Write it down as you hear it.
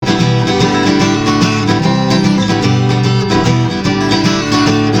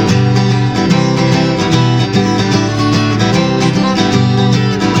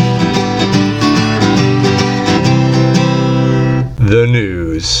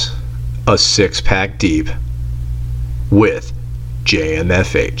a six-pack deep with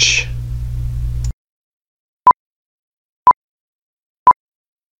JMFH.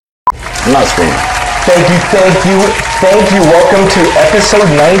 I'm not screaming. Thank you. Welcome to episode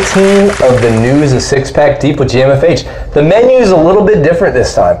 19 of the News, a Six-Pack Deep with JMFH. The menu is a little bit different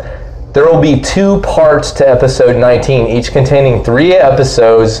this time. There will be 2 parts to episode 19, each containing 3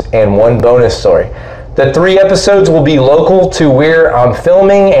 episodes and 1 bonus story. The 3 episodes will be local to where I'm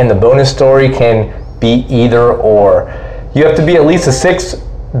filming, and the bonus story can be either or. You have to be at least 6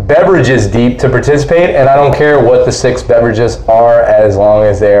 beverages deep to participate, and I don't care what the 6 beverages are as long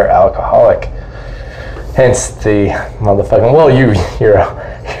as they're alcoholic. Hence the motherfucking, well,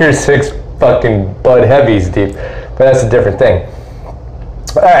 you're 6 fucking Bud Heavies deep, but that's a different thing.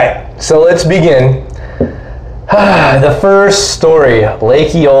 All right, so let's begin. The first story,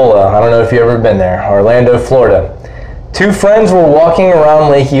 Lake Eola. I don't know if you've ever been there, Orlando, Florida. 2 friends were walking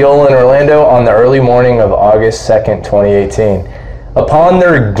around Lake Eola in Orlando on the early morning of August 2nd, 2018. Upon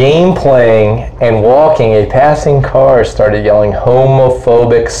their game playing and walking, a passing car started yelling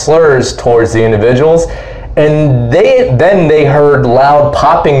homophobic slurs towards the individuals, and then they heard loud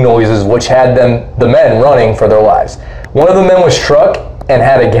popping noises which had the men running for their lives. One of the men was struck and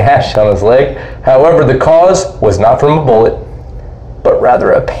had a gash on his leg. However, the cause was not from a bullet, but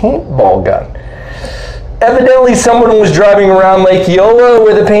rather a paintball gun. Evidently, someone was driving around Lake Eola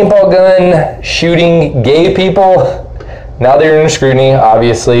with a paintball gun, shooting gay people. Now they're under scrutiny,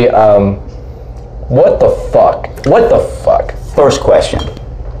 obviously. What the fuck? First question.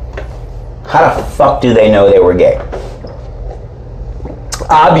 How the fuck do they know they were gay?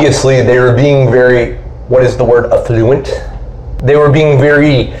 Obviously, they were being very, affluent? They were being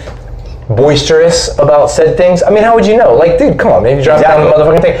very boisterous about said things. I mean, how would you know? Like, dude, come on, man, you drive down the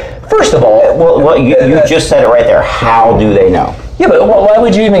motherfucking thing. First of all... Well, you just said it right there. How do they know? Yeah, but why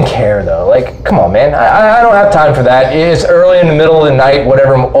would you even care, though? Like, come on, man. I don't have time for that. It's early in the middle of the night,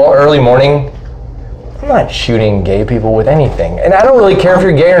 whatever, early morning. I'm not shooting gay people with anything. And I don't really care if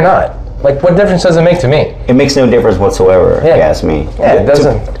you're gay or not. Like, what difference does it make to me? It makes no difference whatsoever, if you ask me. Yeah, it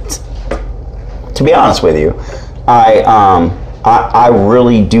doesn't. To be honest with you, I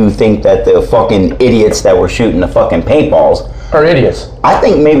really do think that the fucking idiots that were shooting the fucking paintballs are idiots. I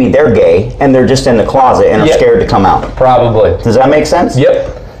think maybe they're gay and they're just in the closet and are scared to come out. Probably. Does that make sense?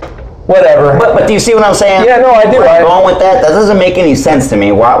 Yep. Whatever. But do you see what I'm saying? Yeah, no, I do. Where I'm going with that? That doesn't make any sense to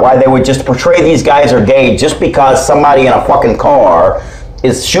me. Why they would just portray these guys are gay just because somebody in a fucking car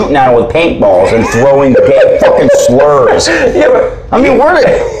is shooting at them with paintballs and throwing gay fucking slurs. Yeah, but I mean, what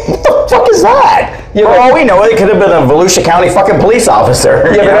the fuck is that? Yeah, for all we know, it could have been a Volusia County fucking police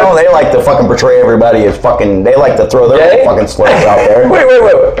officer. Yeah, you know, they like to fucking portray everybody as fucking, they like to throw their fucking slurs out there. Wait.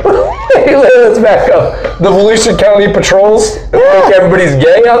 Let's back up. The Volusia County patrols think everybody's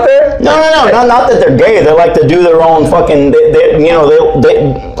gay out there? No, not that they're gay. They like to do their own fucking, they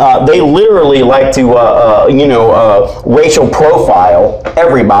literally like to, racial profile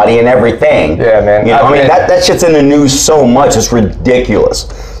everybody and everything. Yeah, man. You know, I mean, that shit's in the news so much, it's ridiculous.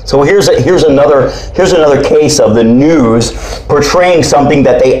 So here's another case of the news portraying something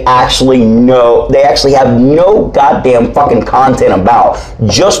that they actually know, they actually have no goddamn fucking content about,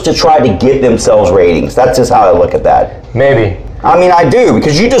 just to try to get themselves ratings. That's just how I look at that. Maybe. I mean, I do,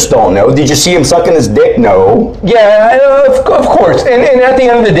 because you just don't know. Did you see him sucking his dick? No. Yeah, of course. And at the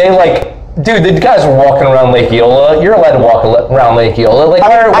end of the day, like, dude, the guys were walking around Lake Eola. You're allowed to walk around Lake Eola. Like,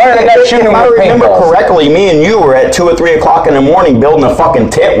 why are the guys shooting with paintballs? If I remember correctly, me and you were at 2 or 3 o'clock in the morning building a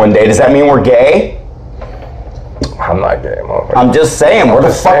fucking tent one day. Does that mean we're gay? I'm not gay, motherfucker. I'm just saying, where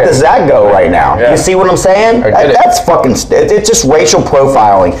the fuck does that go right now? Yeah. You see what I'm saying? That's fucking, it's just racial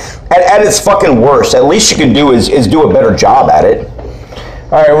profiling. At its fucking worst. At least you can do is do a better job at it.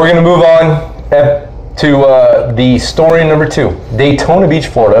 All right, we're going to move on to the story number 2. Daytona Beach,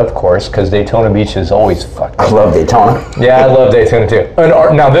 Florida, of course, because Daytona Beach is always fucking... I love Daytona. Yeah, I love Daytona too.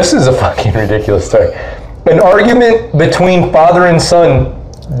 Now, this is a fucking ridiculous story. An argument between father and son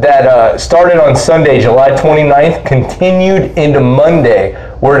that started on Sunday, July 29th, continued into Monday,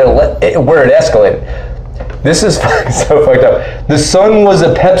 where it escalated. This is so fucked up. The son was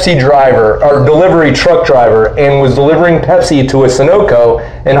a Pepsi driver, or delivery truck driver, and was delivering Pepsi to a Sunoco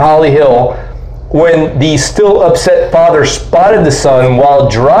in Holly Hill when the still upset father spotted the son while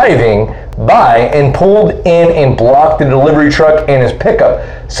driving by and pulled in and blocked the delivery truck and his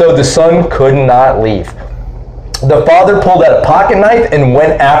pickup, so the son could not leave. The father pulled out a pocket knife and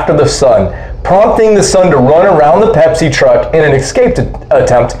went after the son, prompting the son to run around the Pepsi truck in an escape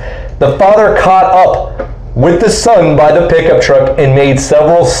attempt. The father caught up with the son by the pickup truck and made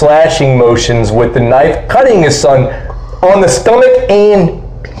several slashing motions with the knife, cutting his son on the stomach and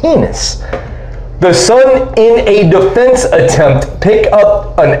penis. The son, in a defense attempt, picked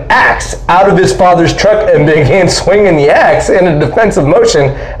up an axe out of his father's truck and began swinging the axe in a defensive motion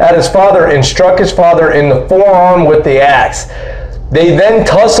at his father and struck his father in the forearm with the axe. They then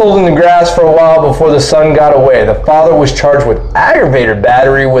tussled in the grass for a while before the son got away. The father was charged with aggravated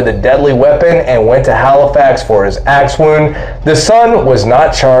battery with a deadly weapon and went to Halifax for his axe wound. The son was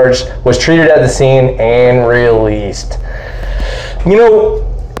not charged, was treated at the scene, and released. You know,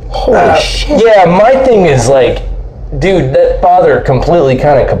 Holy shit. yeah, my thing is like, dude, that father completely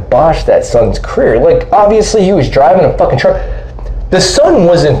kind of kiboshed that son's career. Like, obviously he was driving a fucking truck. The son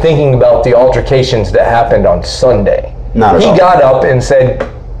wasn't thinking about the altercations that happened on Sunday. Not at all. He got up and said,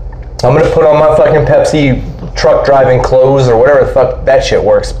 I'm going to put on my fucking Pepsi truck driving clothes or whatever the fuck that shit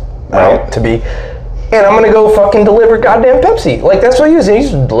works out to be. And I'm going to go fucking deliver goddamn Pepsi. Like, that's what he was.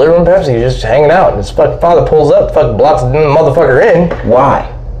 He's delivering Pepsi. He's just hanging out. And his fucking father pulls up, fucking blocks the motherfucker in.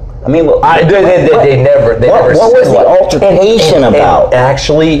 Why? I mean, They never what was the altercation about? And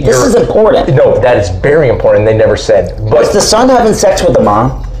actually, This is important. No, that is very important. They never said. Was But the son having sex with the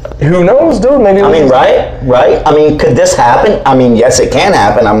mom? who knows, dude? Maybe. I mean, right? I mean, could this happen? I mean, yes, it can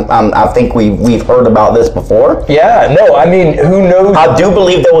happen. I think we've heard about this before. Yeah. No. I mean, who knows? I do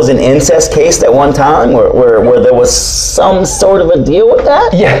believe there was an incest case at one time where there was some sort of a deal with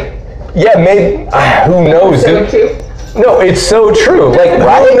that. Yeah. Maybe. Who knows, dude? No, it's so true. Like,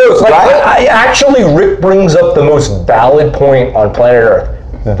 Right? who knows? Like, Right? I actually, Rick brings up the most valid point on planet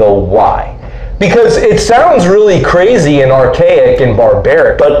Earth: the why. Because it sounds really crazy and archaic and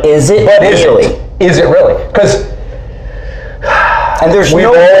barbaric. But is it really? Is it really? Because And there's We've no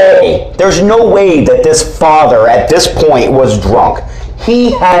all- way. There's no way that this father at this point was drunk.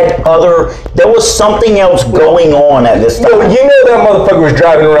 He had there was something else going on at this time. you know that motherfucker was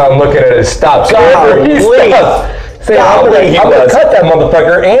driving around looking at his stops. Golly. He stopped. Saying, I'm Golly, he gonna was. cut that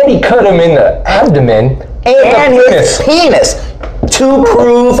motherfucker, and he cut him in the abdomen And the his penis to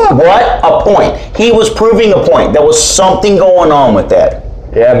prove what? A point. He was proving a point. There was something going on with that.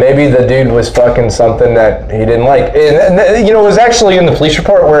 Yeah, maybe the dude was fucking something that he didn't like. And you know, it was actually in the police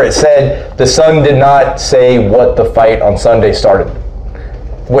report where it said the son did not say what the fight on Sunday started.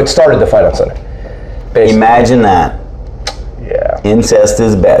 What started the fight on Sunday? Basically. Imagine that. Yeah. Incest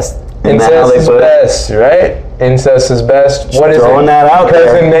is best. Isn't that how Incest they is put it? best, right? Incest is best. What is throwing it? that out there.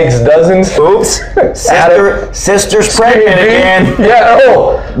 Cousin makes dozens. Oops. Sister's pregnant again. Yeah,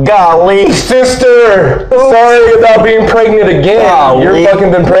 oh. Golly. Sister, sorry about being pregnant again. Golly. You're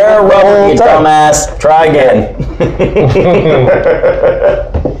fucking been pregnant the You whole time. dumbass. Try again.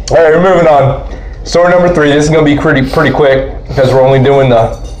 All right, we're moving on. Story number 3. This is going to be pretty quick because we're only doing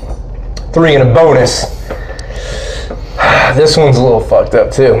the 3 and a bonus. This one's a little fucked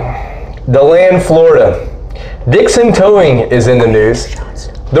up too. DeLand, Florida. Dixon Towing is in the news.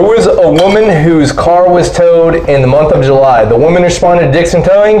 There was a woman whose car was towed in the month of July. The woman responded to Dixon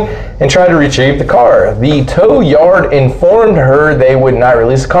Towing and tried to retrieve the car. The tow yard informed her they would not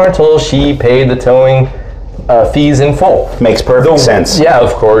release the car until she paid the towing fees in full. Makes perfect sense. Yeah,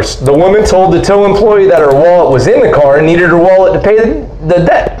 of course. The woman told the tow employee that her wallet was in the car and needed her wallet to pay the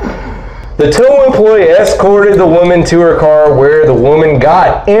debt. The tow employee escorted the woman to her car where the woman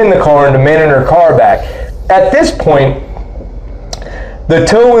got in the car and demanded her car back. At this point, the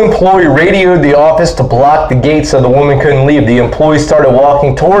tow employee radioed the office to block the gate so the woman couldn't leave. The employee started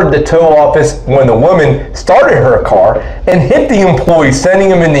walking toward the tow office when the woman started her car and hit the employee, sending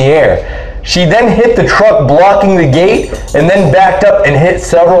him in the air. She then hit the truck blocking the gate and then backed up and hit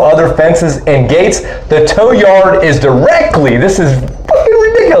several other fences and gates. The tow yard is directly, this is fucking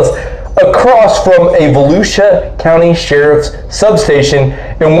ridiculous, across from a Volusia County Sheriff's substation,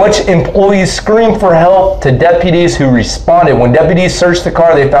 in which employees screamed for help to deputies who responded. When deputies searched the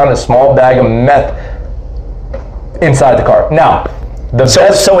car, they found a small bag of meth inside the car. Now,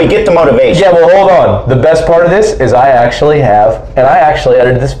 So we get the motivation. yeah, well, hold on. The best part of this is I actually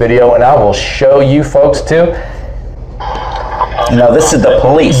edited this video, and I will show you folks too. No, this is the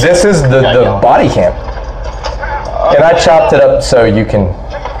police. This is the body cam. And I chopped it up so you can...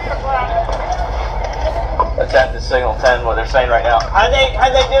 That's at the signal 10, what they're saying right now. How'd they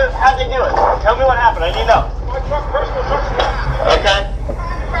do it? Tell me what happened. I need to know. My truck, personal truck. Okay.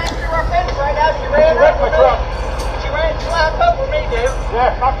 Right now, she ran my truck. She slapped over me, dude.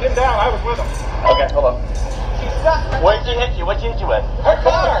 Yeah, knocked him down. I was with him. Okay, hold on. Where'd she hit you? What'd she hit you with? Her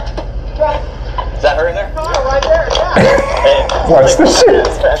car. Is that her in there? Car right there. Hey. Watch this shit.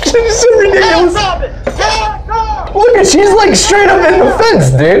 She's so ridiculous. Stop it! Get out of the car! Look at, she's like straight up in the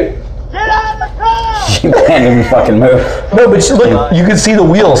fence, dude. Get out of the car! She can't even fucking move. No, but look, you can see the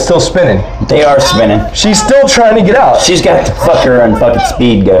wheels still spinning. They are spinning. She's still trying to get out. She's got the fucker on fucking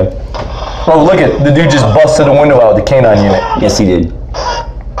speed go. Oh, look at the dude just busted a window out with the canine unit. Yes, he did. Get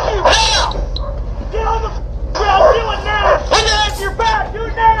on the ground, do it now! Put your hands to your back, do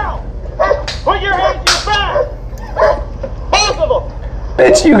it now! Put your hands to your back! Both of them!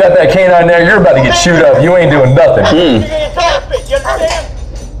 Bitch, you got that canine there, you're about to get chewed up. You ain't doing nothing. You're gonna dog fit, you understand?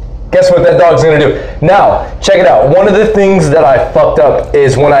 Guess what that dog's gonna do? Now, check it out. One of the things that I fucked up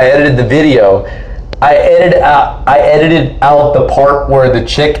is when I edited the video, I edited out the part where the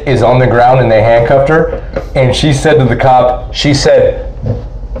chick is on the ground and they handcuffed her, and she said to the cop, she said,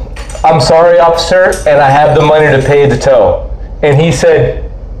 "I'm sorry, officer, and I have the money to pay the tow." And he said,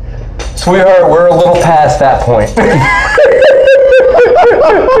 "Sweetheart, we're a little past that point."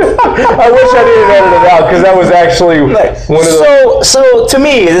 I wish I didn't edit it out because that was actually one of the. So to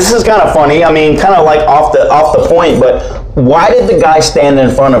me, this is kind of funny. I mean, kind of like off the point, but why did the guy stand in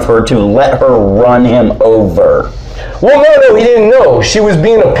front of her to let her run him over? Well, no, he didn't know. She was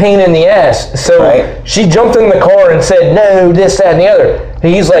being a pain in the ass. So she jumped in the car and said, "No, this, that, and the other."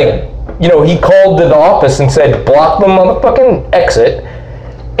 He's like, he called to the office and said, "Block the motherfucking exit."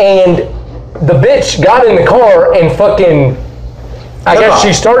 And the bitch got in the car and fucking, I guess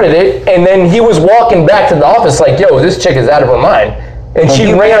she started it, and then he was walking back to the office like, "Yo, this chick is out of her mind." And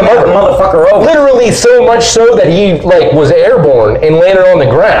she ran him over. Motherfucker over. Literally so much so that he was airborne and landed on the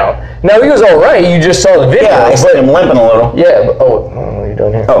ground. Now he was all right. You just saw the video. Yeah, I see him limping a little. Yeah, but what are you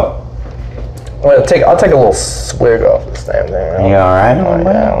doing here? Oh. Well, I'll take a little swig off this damn thing. You all right? Oh,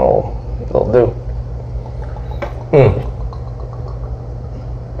 yeah, it'll do.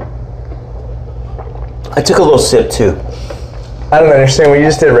 I took a little sip too. I don't understand what you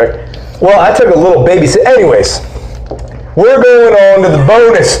just did, Rick. Well, I took a little baby sip. Anyways, we're going on to the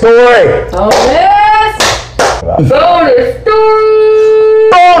bonus story. Bonus! Bonus story!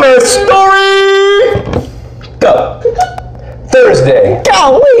 Bonus story! Go. Thursday.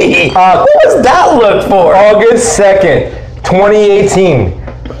 Golly! What was that look for? August 2nd, 2018.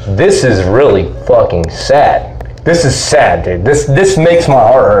 This is really fucking sad. This is sad, dude. This makes my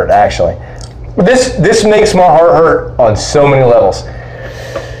heart hurt, actually. This makes my heart hurt on so many levels.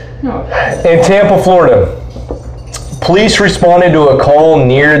 In Tampa, Florida, police responded to a call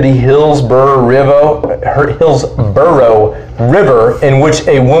near the Hillsborough River in which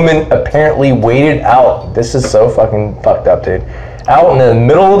a woman apparently waded out. This is so fucking fucked up, dude. Out in the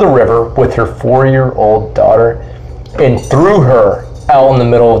middle of the river with her 4-year-old daughter and threw her out in the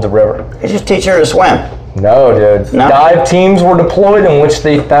middle of the river. They just teach her to swim. No, dude. No? Dive teams were deployed in which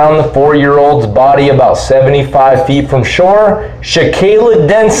they found the 4-year-old's body about 75 feet from shore. Shakayla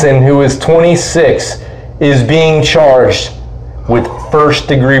Denson, who is 26, is being charged with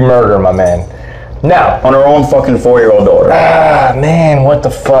first-degree murder, my man. Now, On her own fucking 4-year-old daughter. man, what the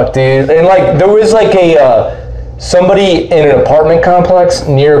fuck, dude? And there was somebody in an apartment complex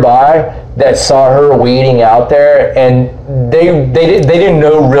nearby that saw her wading out there, and they didn't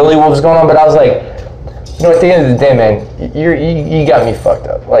know really what was going on. But I was like, at the end of the day, man, you got me fucked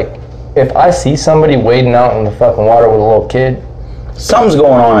up. Like, if I see somebody wading out in the fucking water with a little kid, Something's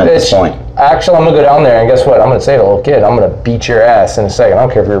going on at this point. Actually, I'm gonna go down there and guess what? I'm gonna say to the little kid, I'm gonna beat your ass in a second. I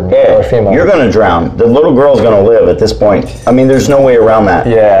don't care if you're male or female. You're gonna drown. The little girl's gonna live at this point. I mean, there's no way around that.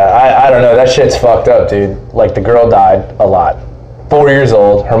 Yeah, I don't know. That shit's fucked up, dude. Like, the girl died a lot. 4 years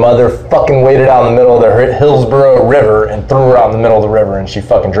old. Her mother fucking waded out in the middle of the Hillsborough River and threw her out in the middle of the river, and she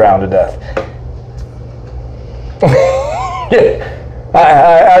fucking drowned to death.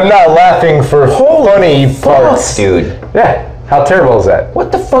 I'm not laughing for funny parts. Dude. Yeah. How terrible is that?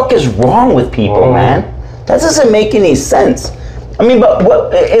 What the fuck is wrong with people, man? That doesn't make any sense. I mean, but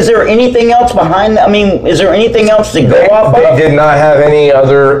what is there anything else behind that? I mean, is there anything else to go off They of? did not have any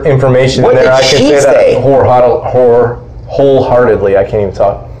other information What in there. did I can she say say? that wholeheartedly. I can't even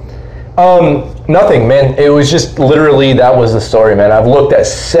talk. Nothing, man. It was just literally, that was the story, man. I've looked at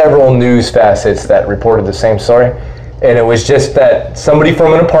several news facets that reported the same story, and it was just that somebody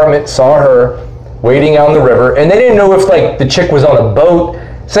from an apartment saw her wading out in the river, and they didn't know if the chick was on a boat,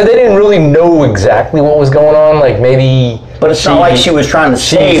 so they didn't really know exactly what was going on. Like, maybe. But it's not like she was trying to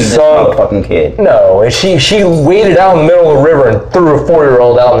save this motherfucking kid. No, she waded out in the middle of the river and threw a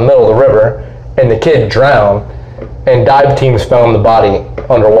 4-year-old out in the middle of the river, and the kid drowned, and dive teams found the body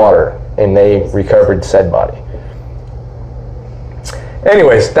underwater, and they recovered said body.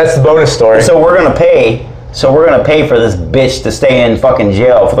 Anyways, that's the bonus story. So we're gonna pay for this bitch to stay in fucking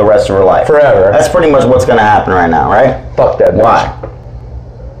jail for the rest of her life. Forever. That's pretty much what's gonna happen right now, right? Fuck that bitch. Why?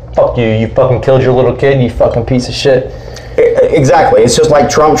 Fuck you. You fucking killed your little kid, you fucking piece of shit. Exactly. It's just like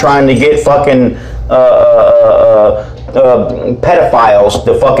Trump trying to get fucking pedophiles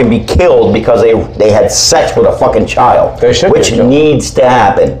to fucking be killed because they had sex with a fucking child. They should which get killed. needs to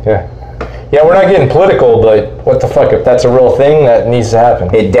happen. Yeah. Yeah, we're not getting political, but what the fuck? If that's a real thing, that needs to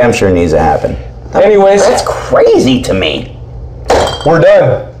happen. It damn sure needs to happen. Anyways, That's crazy to me. we're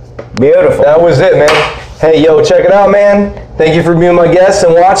done. Beautiful. That was it, man. Hey, yo, check it out, man. Thank you for being my guest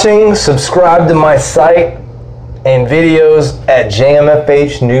and watching. Subscribe to my site and videos at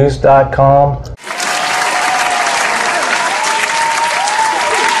jmfhnews.com.